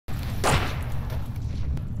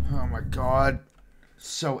god.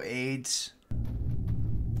 So AIDS.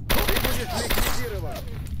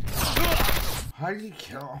 How do you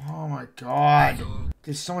kill? Oh my god.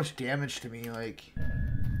 There's so much damage to me, like.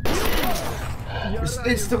 Just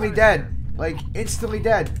instantly dead. Like, instantly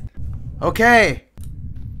dead. Okay.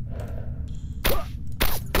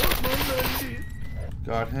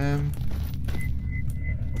 Got him.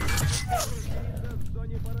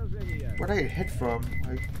 Where'd I get hit from?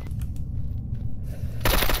 Like.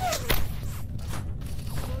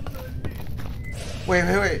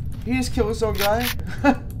 Wait. He just killed his own guy?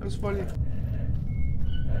 That was funny.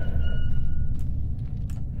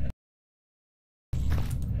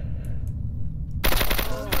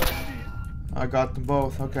 I got them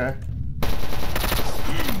both, okay.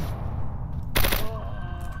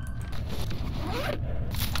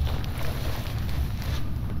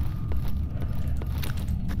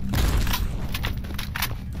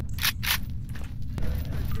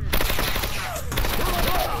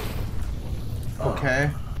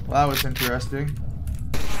 Okay, well that was interesting.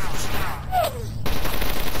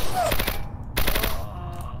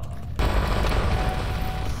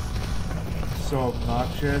 So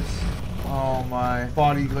obnoxious. Oh my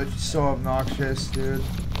body glitch is so obnoxious, dude.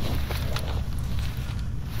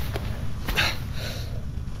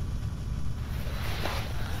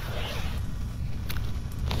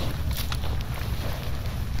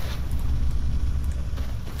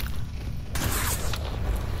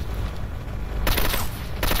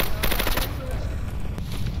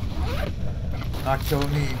 Not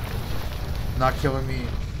killing me. Not killing me.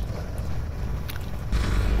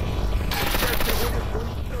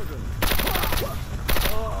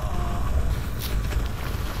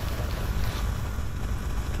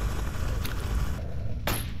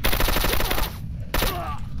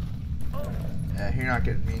 Yeah, you're not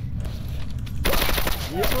getting me.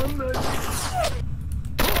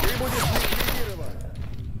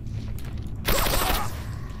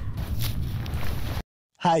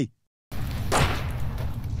 Hi.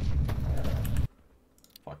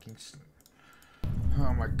 Fucking.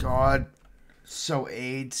 Oh my god. So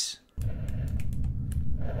AIDS.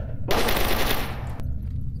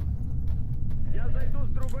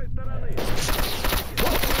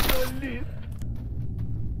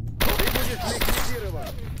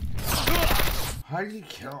 How do you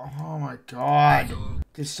kill? Oh my god.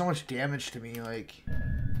 There's so much damage to me, like.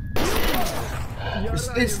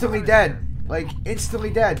 Just instantly dead. Like, instantly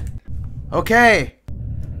dead. Okay.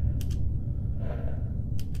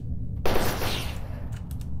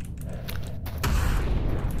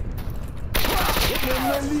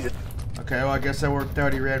 Okay, well I guess that worked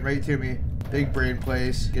out. He ran right to me. Big brain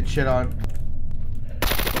plays. Get shit on.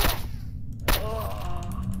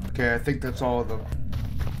 Okay, I think that's all of them.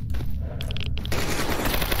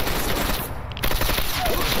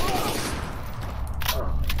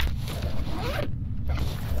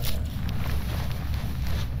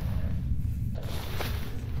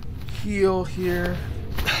 Heal here.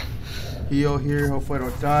 Heal here. Hopefully I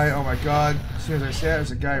don't die. Oh my god. As soon as I say it,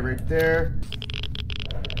 there's a guy right there.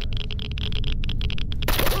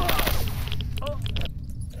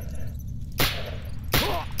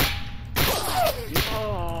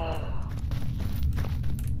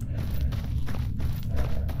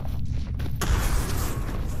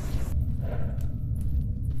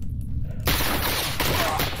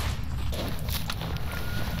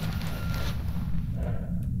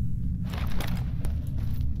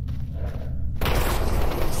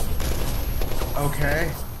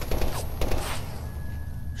 Okay.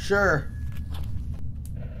 Sure.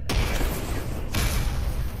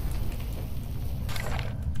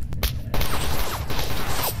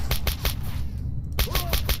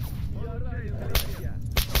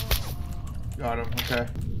 Got him, okay.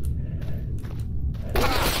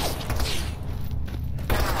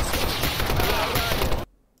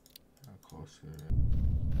 How close is it?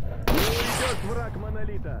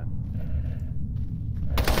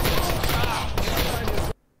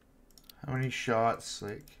 How many shots?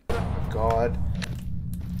 Like, God.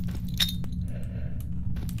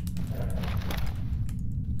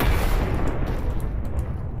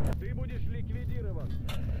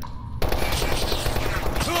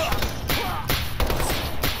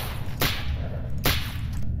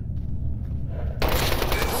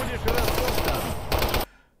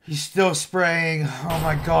 He's still spraying. Oh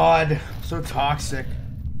my god. So toxic.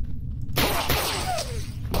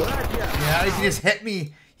 Yeah, he can just hit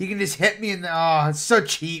me. He can just hit me in the... Oh, it's so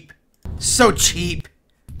cheap. So cheap.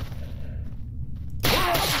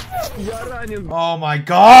 Oh my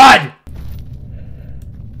god!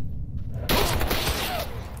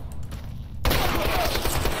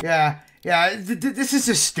 Yeah, Yeah, this is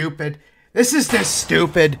just stupid. This is just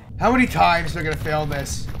stupid. How many times are we gonna fail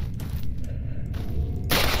this?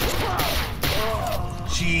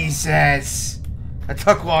 Jesus. That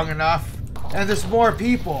took long enough. And there's more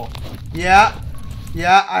people. Yeah.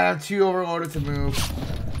 Yeah, I am too overloaded to move.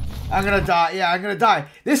 I'm gonna die. Yeah, I'm gonna die.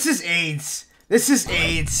 This is AIDS. This is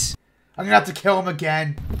AIDS. I'm gonna have to kill him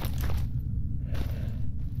again.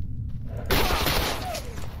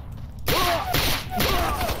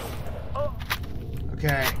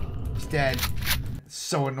 Okay. He's dead. It's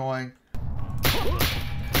so annoying. Okay,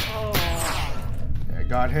 I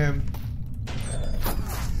got him.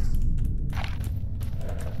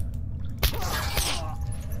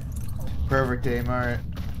 Perfect aim, alright.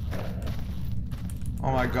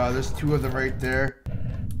 Oh my god, there's two of them right there.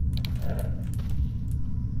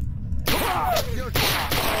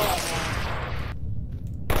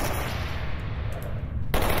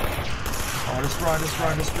 Oh, just run, just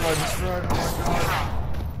run, just run, just run. Oh my god.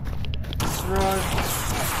 Just run.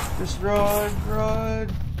 Just run, run.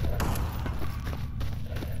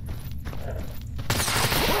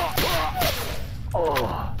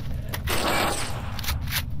 Oh.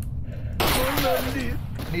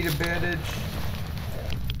 I need a bandage.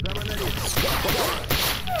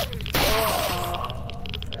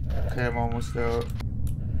 Okay, I'm almost out.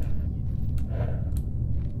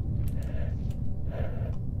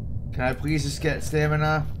 Can I please just get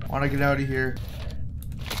stamina? I want to get out of here.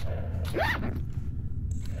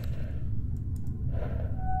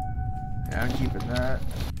 Yeah, I'm keeping that.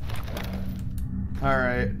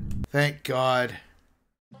 Alright. Thank God.